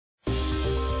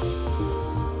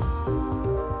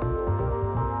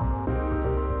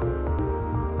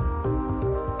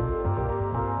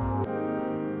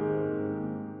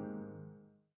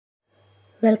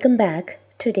Welcome back.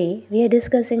 Today we are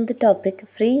discussing the topic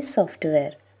free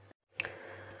software.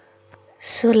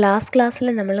 So last class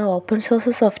നമ്മൾ open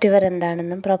source software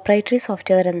എന്താണെന്നും proprietary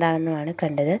software എന്താണെന്നുമാണ്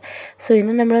കണ്ടത്. So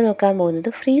ഇന്ന് നമ്മൾ നോക്കാൻ പോകുന്നത്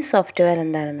ഫ്രീ സോഫ്റ്റ്വെയർ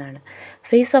എന്താണെന്നാണ്.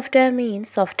 Free software means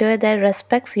software that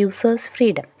respects users'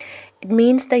 freedom. It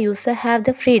means the user have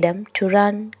the freedom to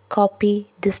run, copy,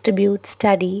 distribute,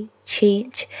 study,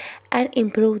 change and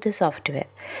improve the software.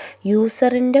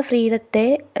 യൂസറിൻ്റെ ഫ്രീഡത്തെ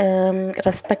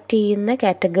respect ചെയ്യുന്ന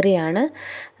കാറ്റഗറിയാണ്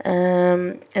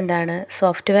എന്താണ്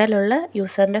സോഫ്റ്റ്വെയറിലുള്ള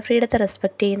യൂസറിൻ്റെ ഫ്രീഡത്തെ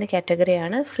respect ചെയ്യുന്ന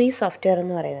കാറ്റഗറിയാണ് free software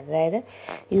എന്ന് പറയുന്നത്. അതായത്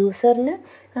യൂസറിന്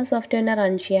ആ സോഫ്റ്റ്വെയറിനെ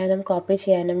run ചെയ്യാനും copy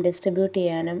ചെയ്യാനും distribute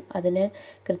ചെയ്യാനും അതിന്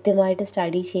കൃത്യമായിട്ട്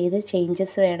സ്റ്റഡി ചെയ്ത്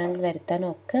ചേഞ്ചസ് വേണമെങ്കിൽ വരുത്താനും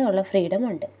ഒക്കെ ഉള്ള ഫ്രീഡം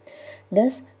ഉണ്ട്.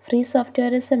 Thus free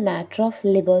software is A matter of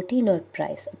liberty not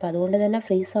price. അപ്പോൾ അതുകൊണ്ട് തന്നെ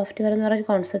ഫ്രീ സോഫ്റ്റ്വെയർ എന്ന് പറയുന്ന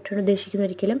കോൺസെപ്റ്റോട് ഉദ്ദേശിക്കുന്ന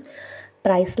ഒരിക്കലും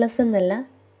പ്രൈസ്ലെസ് എന്നല്ല,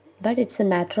 but it's A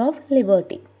matter of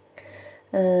liberty.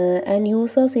 And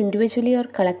users individually or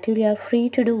collectively are free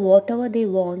to do what ever they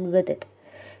won't with it.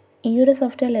 ഈ ഒരു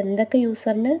സോഫ്റ്റ്വെയറിൽ എന്തൊക്കെ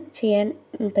യൂസറിന് ചെയ്യാൻ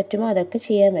പറ്റുമോ അതൊക്കെ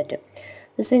ചെയ്യാൻ പറ്റും.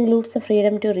 This includes the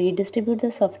freedom to redistribute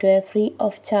the software free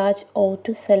of charge or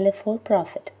to sell it for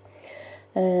profit.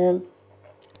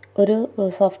 ഒരു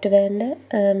സോഫ്റ്റ്വെയറിൻ്റെ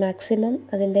മാക്സിമം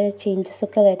അതിൻ്റെ ചേഞ്ചസ്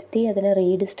ഒക്കെ വരുത്തി അതിനെ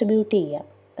റീഡിസ്ട്രിബ്യൂട്ട് ചെയ്യാം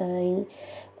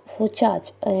ഫോർ ചാർജ്.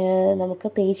 നമുക്ക്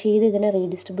പേ ചെയ്ത് ഇതിനെ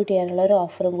റീഡിസ്ട്രിബ്യൂട്ട് ചെയ്യാനുള്ള ഒരു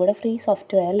ഓഫറും കൂടെ free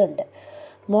സോഫ്റ്റ്വെയറിലുണ്ട്.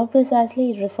 More precisely,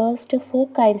 it refers to 4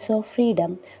 kinds of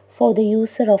freedom for the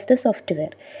user of the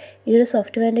software. ഈ ഒരു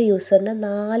സോഫ്റ്റ്വെയറിൻ്റെ യൂസറിന്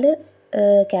 4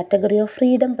 കാറ്റഗറി ഓഫ്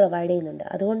ഫ്രീഡം പ്രൊവൈഡ് ചെയ്യുന്നുണ്ട്.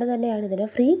 അതുകൊണ്ട് തന്നെയാണ് ഇതിനെ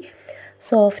ഫ്രീ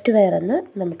സോഫ്റ്റ്വെയർ എന്ന്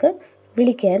നമുക്ക്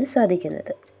വിളിക്കാൻ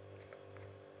സാധിക്കുന്നത്.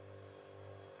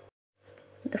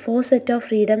 The 4 set of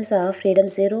freedoms are Freedom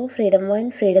 0, Freedom 1,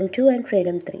 Freedom 2 and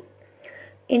Freedom 3.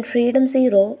 In Freedom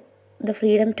 0, the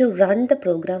freedom to run the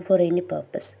program for any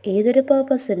purpose. ഏതൊരു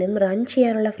പർപ്പസിനും റൺ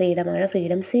ചെയ്യാനുള്ള ഫ്രീഡമാണ്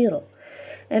Freedom 0.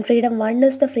 And Freedom 1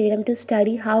 is the freedom to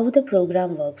study how the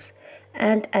program works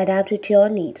and adapt it to your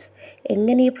needs.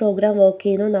 എങ്ങനെ ഈ programme work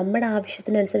ചെയ്യുന്നു, നമ്മുടെ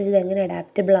ആവശ്യത്തിനനുസരിച്ച് ഇത് എങ്ങനെ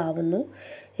adaptable ആവുന്നു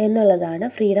എന്നുള്ളതാണ്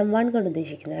Freedom 1 കൊണ്ട്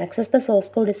ഉദ്ദേശിക്കുന്നത്. Access the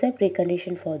source code is A pre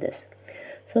condition for this.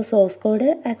 So source code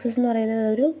access എന്ന് പറയുന്നത്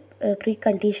ഒരു പ്രീ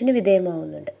കണ്ടീഷന്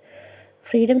വിധേയമാവുന്നുണ്ട്.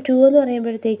 Freedom 2 എന്ന്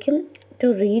പറയുമ്പോഴത്തേക്കും to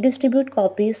redistribute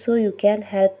copies so you can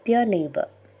help your neighbour.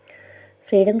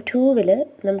 Freedom 2-ൽ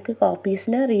നമുക്ക്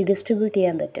കോപ്പീസിനെ റീഡിസ്ട്രിബ്യൂട്ട്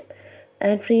ചെയ്യാൻ പറ്റും.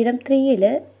 ആൻഡ് Freedom 3-ൽ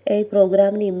ഈ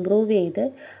പ്രോഗ്രാമിനെ ഇമ്പ്രൂവ് ചെയ്ത്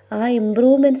ആ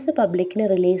ഇമ്പ്രൂവ്മെൻറ്റ്സ് പബ്ലിക്കിന്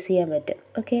റിലീസ് ചെയ്യാൻ പറ്റും.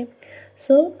 ഓക്കെ,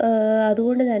 സോ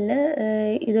അതുകൊണ്ട് തന്നെ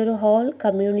ഇതൊരു ഹോൾ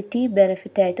കമ്മ്യൂണിറ്റി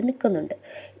ബെനിഫിറ്റായിട്ട് നിൽക്കുന്നുണ്ട്.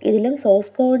 ഇതിലും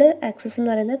സോഴ്സ് കോഡ് ആക്സസ് എന്ന്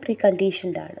പറയുന്നത് പ്രീ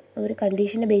കണ്ടീഷൻഡ് ആണ്. ഒരു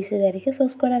കണ്ടീഷൻ്റെ ബേസ് ചെയ്തായിരിക്കും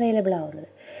സോഴ്സ് കോഡ് അവൈലബിൾ ആവുന്നത്.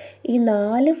 ഈ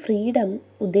 4 ഫ്രീഡം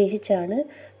ഉദ്ദേശിച്ചാണ്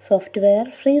സോഫ്റ്റ്വെയർ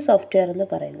ഫ്രീ സോഫ്റ്റ്വെയർ എന്ന്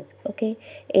പറയുന്നത്. ഓക്കെ,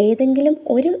 ഏതെങ്കിലും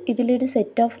ഒരു ഇതിലൊരു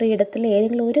സെറ്റ് ഓഫ് ഫ്രീഡത്തിൽ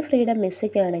ഏതെങ്കിലും ഒരു ഫ്രീഡം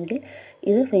മിസ്സിംഗ് ആണെങ്കിൽ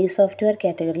ഇത് ഫ്രീ സോഫ്റ്റ്വെയർ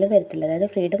കാറ്റഗറിയിൽ വരത്തില്ല. അതായത്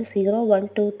Freedom 0, 1,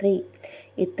 2, 3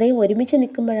 ഇത്രയും ഒരുമിച്ച്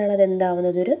നിൽക്കുമ്പോഴാണ്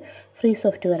അതെന്താവുന്നത്, ഒരു ഫ്രീ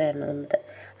സോഫ്റ്റ്വെയർ ആവുന്നത്.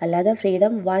 അല്ലാതെ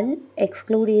Freedom 1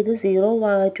 എക്സ്ക്ലൂഡ് ചെയ്ത് 0,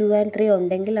 2 and 3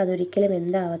 ഉണ്ടെങ്കിൽ അതൊരിക്കലും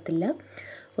എന്താവത്തില്ല,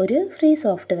 ഒരു ഫ്രീ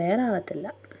സോഫ്റ്റ്വെയർ ആവത്തില്ല.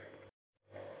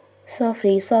 സോ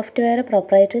ഫ്രീ സോഫ്റ്റ്വെയർ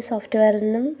പ്രൊപ്രൈറ്ററി സോഫ്റ്റ്വെയറിൽ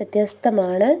നിന്നും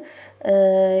വ്യത്യസ്തമാണ്.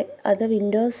 അത്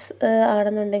വിൻഡോസ്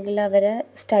ആണെന്നുണ്ടെങ്കിൽ അവരെ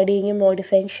സ്റ്റഡിങ്,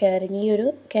 മോഡിഫൈങ്, ഷെയറിങ് ഈ ഒരു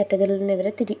കാറ്റഗറിയിൽ നിന്ന്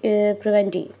ഇവരെ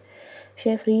പ്രിവെൻറ്റ് ചെയ്യും.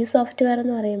 പക്ഷേ ഫ്രീ സോഫ്റ്റ്വെയർ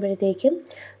എന്ന് പറയുമ്പോഴത്തേക്കും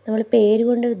നമ്മൾ പേര്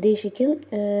കൊണ്ട് ഉദ്ദേശിക്കും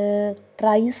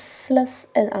പ്രൈസ്ലെസ്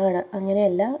ആണ്,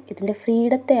 അങ്ങനെയല്ല. ഇതിൻ്റെ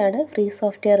ഫ്രീഡത്തെയാണ് ഫ്രീ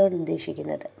സോഫ്റ്റ്വെയർ കൊണ്ട്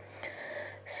ഉദ്ദേശിക്കുന്നത്.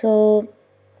 സോ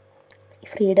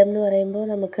ഫ്രീഡം എന്ന് പറയുമ്പോൾ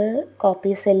നമുക്ക്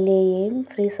കോപ്പി സെല്ല് ചെയ്യുകയും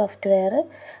ഫ്രീ സോഫ്റ്റ്വെയർ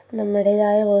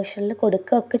നമ്മുടേതായ വേർഷനിൽ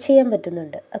കൊടുക്കുകയൊക്കെ ചെയ്യാൻ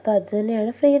പറ്റുന്നുണ്ട്. അപ്പോൾ അത്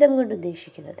തന്നെയാണ് ഫ്രീഡം കൊണ്ട്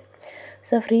ഉദ്ദേശിക്കുന്നത്.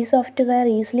 So free software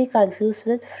easily confuse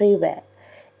with freeware.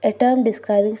 A term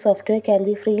describing software can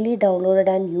be freely downloaded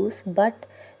and used, but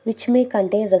which may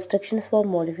contain restrictions for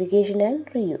modification and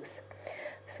reuse.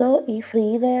 So ഈ ഫ്രീ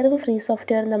വെയറും ഫ്രീ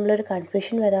സോഫ്റ്റ്വെയറും തമ്മിലൊരു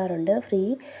കൺഫ്യൂഷൻ വരാറുണ്ട്. Free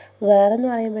wear എന്ന്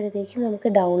പറയുമ്പോഴത്തേക്കും നമുക്ക്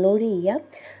download ചെയ്യാം,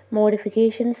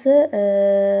 modifications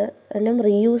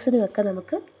റീയൂസിനും ഒക്കെ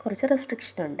നമുക്ക് കുറച്ച്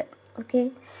റെസ്ട്രിക്ഷൻ ഉണ്ട്. Okay,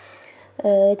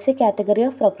 it's A category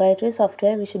of proprietary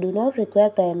software which do not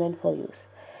require payment four use.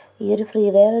 ഈ ഒരു ഫ്രീ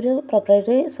വെയർ ഒരു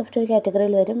പ്രൊപ്രൈറ്ററി സോഫ്റ്റ്വെയർ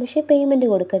കാറ്റഗറിയിൽ വരും, പക്ഷേ പേയ്മെൻറ്റ്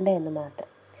കൊടുക്കേണ്ട എന്ന് മാത്രം.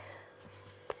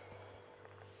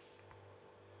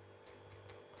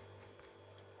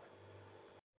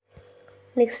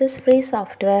 Next is free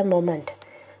software movement.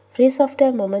 Free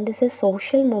software movement is a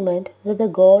social movement with the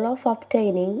goal of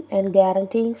obtaining and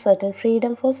guaranteeing certain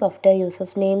freedom for software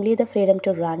users, namely the freedom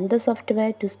to run the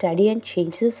software, to study and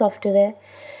change the software,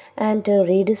 and to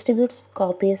redistribute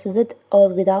copies with or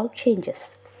without changes.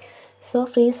 So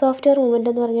free software movement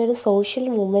എന്ന് പറഞ്ഞാൽ ഒരു social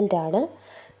movement ആണ്.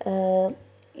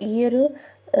 ഈ ഒരു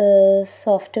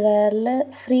സോഫ്റ്റ്വെയറിൽ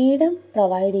freedom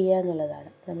provide ചെയ്യുക എന്നുള്ളതാണ്.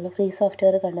 നമ്മൾ ഫ്രീ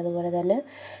സോഫ്റ്റ്വെയർ കണ്ടതുപോലെ തന്നെ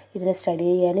ഇതിനെ സ്റ്റഡി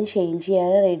ചെയ്യാനും ചേഞ്ച്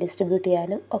ചെയ്യാനും റീഡിസ്ട്രിബ്യൂട്ട്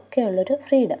ചെയ്യാനും ഒക്കെയുള്ളൊരു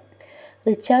ഫ്രീഡം.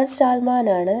 റിച്ചാർഡ്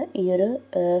സ്റ്റാൾമാനാണ് ഈ ഒരു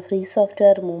ഫ്രീ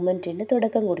സോഫ്റ്റ്വെയർ മൂവ്മെൻറ്റിന്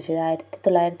തുടക്കം കുറിച്ചത്.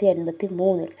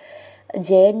 1983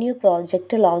 JNU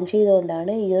പ്രോജക്റ്റ് ലോഞ്ച്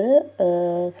ചെയ്തുകൊണ്ടാണ് ഈ ഒരു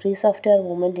ഫ്രീ സോഫ്റ്റ്വെയർ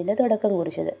മൂവ്മെൻറ്റിന് തുടക്കം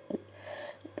കുറിച്ചത്.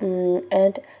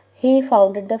 And he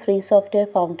founded the Free Software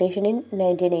Foundation in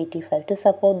 1985 to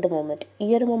support the movement. ഈ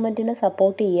ഒരു മൂവ്മെൻറ്റിനെ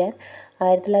സപ്പോർട്ട് ചെയ്യാൻ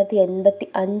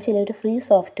 1985 ഒരു ഫ്രീ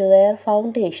സോഫ്റ്റ്വെയർ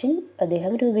ഫൗണ്ടേഷൻ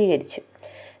അദ്ദേഹം രൂപീകരിച്ചു.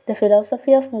 The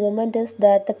philosophy of movement is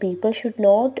that the people should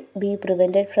not be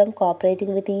prevented from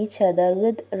cooperating with each other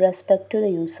with respect to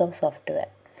the use of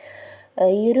software.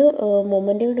 ഈ ഒരു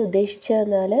movement കൊണ്ട്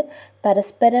ഉദ്ദേശിച്ചതെന്നാൽ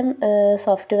പരസ്പരം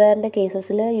സോഫ്റ്റ്വെയറിൻ്റെ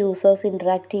കേസസിൽ യൂസേഴ്സ്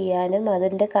ഇൻറ്ററാക്ട് ചെയ്യാനും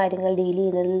അതിൻ്റെ കാര്യങ്ങൾ ഡീൽ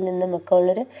ചെയ്യുന്നതിൽ നിന്നുമൊക്കെ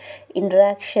ഉള്ളൊരു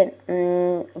ഇൻറ്ററാക്ഷൻ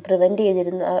പ്രിവെൻറ്റ്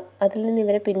ചെയ്തിരുന്നു. അതിൽ നിന്ന്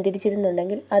ഇവരെ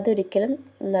പിന്തിരിച്ചിരുന്നുണ്ടെങ്കിൽ അതൊരിക്കലും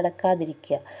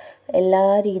നടക്കാതിരിക്കുക, എല്ലാ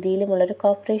രീതിയിലുമുള്ളൊരു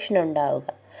കോപ്പറേഷൻ ഉണ്ടാവുക.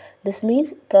 ദിസ്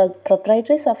മീൻസ്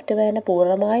പ്രൊപ്രൈറ്ററി സോഫ്റ്റ്വെയറിനെ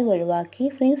പൂർണ്ണമായും ഒഴിവാക്കി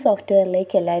ഫ്രീ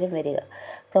സോഫ്റ്റ്വെയറിലേക്ക് എല്ലാവരും വരിക.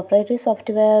 പ്രൊപ്രൈറ്ററി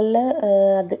സോഫ്റ്റ്വെയറിൽ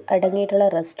അത് അടങ്ങിയിട്ടുള്ള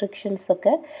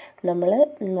റെസ്ട്രിക്ഷൻസൊക്കെ നമ്മൾ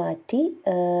മാറ്റി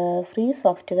ഫ്രീ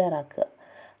സോഫ്റ്റ്വെയർ ആക്കുക.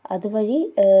 അതുവഴി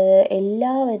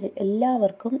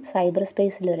എല്ലാവർക്കും സൈബർ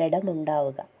സ്പേസിൽ ഒരിടം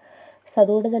ഉണ്ടാവുക. സോ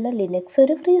അതുകൊണ്ട് തന്നെ ലിനക്സ്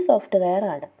ഒരു ഫ്രീ സോഫ്റ്റ്വെയർ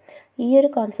ആണ്. ഈ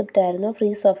ഒരു കോൺസെപ്റ്റായിരുന്നു ഫ്രീ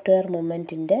സോഫ്റ്റ്വെയർ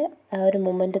മൂവ്മെൻറ്റിൻ്റെ ആ ഒരു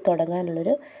മൂവ്മെൻറ്റ്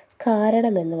തുടങ്ങാനുള്ളൊരു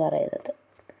കാരണമെന്ന് പറയുന്നത്.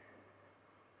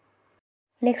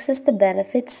 Next is the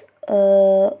benefits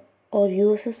or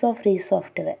uses of free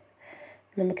software.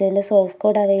 നമുക്കിതിൻ്റെ സോഴ്സ്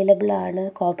കോഡ് അവൈലബിൾ ആണ്,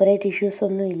 കോപ്പറേറ്റ് ഇഷ്യൂസ്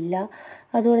ഒന്നും ഇല്ല.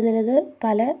 അതുകൊണ്ട് തന്നെ ഇത്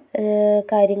പല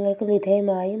കാര്യങ്ങൾക്കും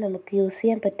വിധേയമായി നമുക്ക് യൂസ്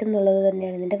ചെയ്യാൻ പറ്റും എന്നുള്ളത്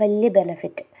തന്നെയാണ് ഇതിൻ്റെ വലിയ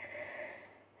ബെനഫിറ്റ്.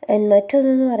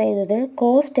 മറ്റൊന്നെന്ന് പറയുന്നത്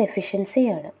കോസ്റ്റ്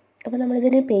എഫിഷ്യൻസിയാണ്. അപ്പോൾ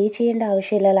നമ്മളിതിന് പേ ചെയ്യേണ്ട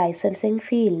ആവശ്യമില്ല, ലൈസൻസിങ്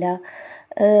ഫീ ഇല്ല,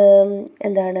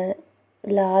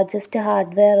 ലാർജസ്റ്റ്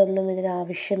ഹാർഡ്വെയർ ഒന്നും ഇതിന്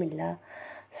ആവശ്യമില്ല.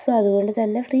 സോ അതുകൊണ്ട്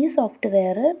തന്നെ ഫ്രീ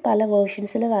സോഫ്റ്റ്വെയർ പല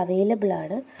വേർഷൻസിലും അവൈലബിൾ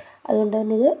ആണ്. അതുകൊണ്ട്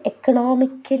തന്നെ ഇത്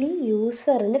എക്കണോമിക്കലി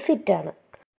യൂസറിന് ഫിറ്റാണ്.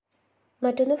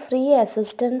 മറ്റൊന്ന് ഫ്രീ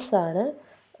അസിസ്റ്റൻസ് ആണ്.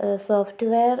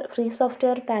 ഫ്രീ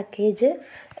സോഫ്റ്റ്വെയർ പാക്കേജ്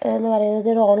എന്ന് പറയുന്നത്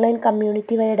ഒരു ഓൺലൈൻ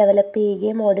കമ്മ്യൂണിറ്റി വഴി ഡെവലപ്പ്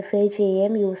ചെയ്യുകയും മോഡിഫൈ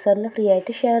ചെയ്യുകയും യൂസറിന് ഫ്രീ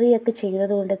ആയിട്ട് ഷെയർ ചെയ്യുകയൊക്കെ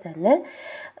ചെയ്യുന്നത് കൊണ്ട് തന്നെ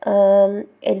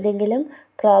എന്തെങ്കിലും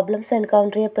പ്രോബ്ലംസ്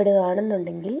എൻകൗണ്ടർ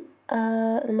ചെയ്യപ്പെടുകയാണെന്നുണ്ടെങ്കിൽ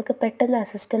നമുക്ക് പെട്ടെന്ന്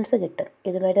അസിസ്റ്റൻസ് കിട്ടും.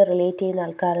 ഇതുമായിട്ട് റിലേറ്റ് ചെയ്യുന്ന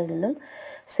ആൾക്കാരിൽ നിന്നും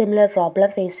സിമിലർ പ്രോബ്ലം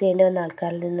ഫേസ് ചെയ്യേണ്ടി വന്ന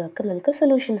ആൾക്കാരിൽ നിന്നുമൊക്കെ നമുക്ക്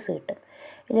സൊല്യൂഷൻസ് കിട്ടും.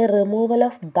 ഇനി റിമൂവൽ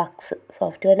ഓഫ് ബഗ്സ്.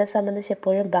 സോഫ്റ്റ്വെയറിനെ സംബന്ധിച്ച്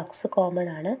എപ്പോഴും ബഗ്സ് കോമൺ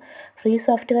ആണ്. ഫ്രീ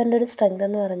സോഫ്റ്റ്വെയറിൻ്റെ ഒരു സ്ട്രെങ്ത്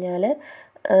എന്ന് പറഞ്ഞാൽ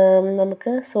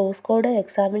നമുക്ക് സോഴ്സ് കോഡ്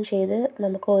എക്സാമിൻ ചെയ്ത്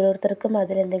നമുക്ക് ഓരോരുത്തർക്കും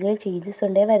അതിലെന്തെങ്കിലും ചേഞ്ചസ്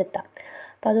ഉണ്ടെങ്കിൽ വരുത്താം.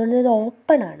 അപ്പോൾ അതുകൊണ്ട് ഇത്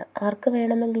ഓപ്പൺ ആണ്, ആർക്ക്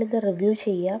വേണമെങ്കിലും ഇത് റിവ്യൂ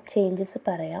ചെയ്യാം, ചേഞ്ചസ്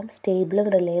പറയാം, സ്റ്റേബിളും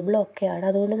റിലയബിളും ഒക്കെയാണ്.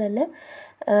 അതുകൊണ്ട് തന്നെ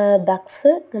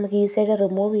ബഗ്സ് നമുക്ക് ഈസിയായിട്ട്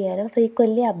റിമൂവ് ചെയ്യാനും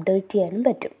ഫ്രീക്വൻ്റ്ലി അപ്ഡേറ്റ് ചെയ്യാനും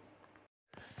പറ്റും.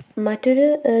 മറ്റൊരു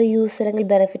യൂസ് അല്ലെങ്കിൽ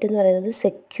ബെനഫിറ്റ് എന്ന് പറയുന്നത്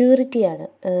സെക്യൂരിറ്റിയാണ്.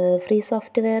 ഫ്രീ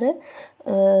സോഫ്റ്റ്വെയർ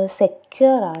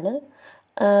സെക്യൂർ ആണ്.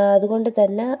 അതുകൊണ്ട്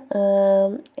തന്നെ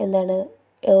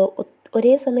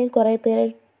ഒരേ സമയം കുറേ പേര്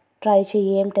ട്രൈ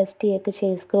ചെയ്യുകയും ടെസ്റ്റ് ചെയ്യുകയൊക്കെ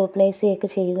സ്ക്രൂട്ടനൈസ് ചെയ്യുകയൊക്കെ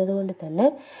ചെയ്യുന്നത് കൊണ്ട് തന്നെ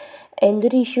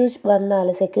എന്തൊരു ഇഷ്യൂസ്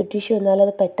വന്നാലും സെക്യൂരിറ്റി ഇഷ്യൂ വന്നാലും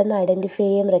അത് പെട്ടെന്ന് ഐഡൻറ്റിഫൈ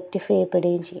ചെയ്യുകയും റെക്ടിഫൈ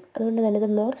ചെയ്യപ്പെടുകയും ചെയ്യും. അതുകൊണ്ട് തന്നെ ഇത്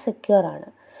മോർ സെക്യൂർ ആണ്.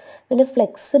 പിന്നെ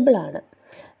ഫ്ലെക്സിബിൾ ആണ്.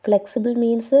 ഫ്ലെക്സിബിൾ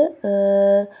മീൻസ്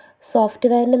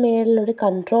സോഫ്റ്റ്വെയറിൻ്റെ മേളിലൊരു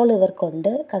കൺട്രോൾ ഇവർക്കുണ്ട്,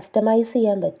 കസ്റ്റമൈസ്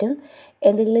ചെയ്യാൻ പറ്റും.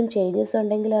 എന്തെങ്കിലും ചേഞ്ചസ്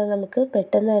ഉണ്ടെങ്കിൽ അത് നമുക്ക്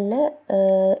പെട്ടെന്ന് തന്നെ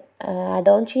ആഡ്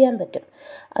ഓൺ ചെയ്യാൻ പറ്റും.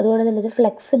 അതുകൊണ്ട് തന്നെ ഇത്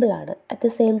ഫ്ലെക്സിബിൾ ആണ്. അറ്റ്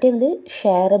ദ സെയിം ടൈം ഇത്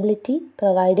ഷെയറബിലിറ്റി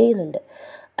പ്രൊവൈഡ് ചെയ്യുന്നുണ്ട്.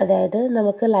 അതായത്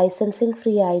നമുക്ക് ലൈസൻസിങ്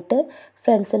ഫ്രീ ആയിട്ട്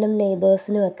ഫ്രണ്ട്സിനും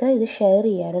നെയ്ബേഴ്സിനും ഒക്കെ ഇത് ഷെയർ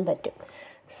ചെയ്യാനും പറ്റും.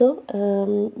 So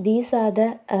these are the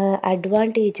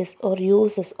advantages or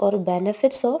uses or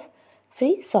benefits of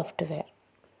free software.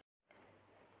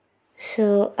 So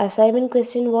assignment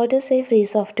question: what is a free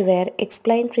software?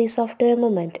 Explain free software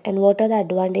movement and what are the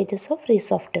advantages of free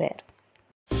software?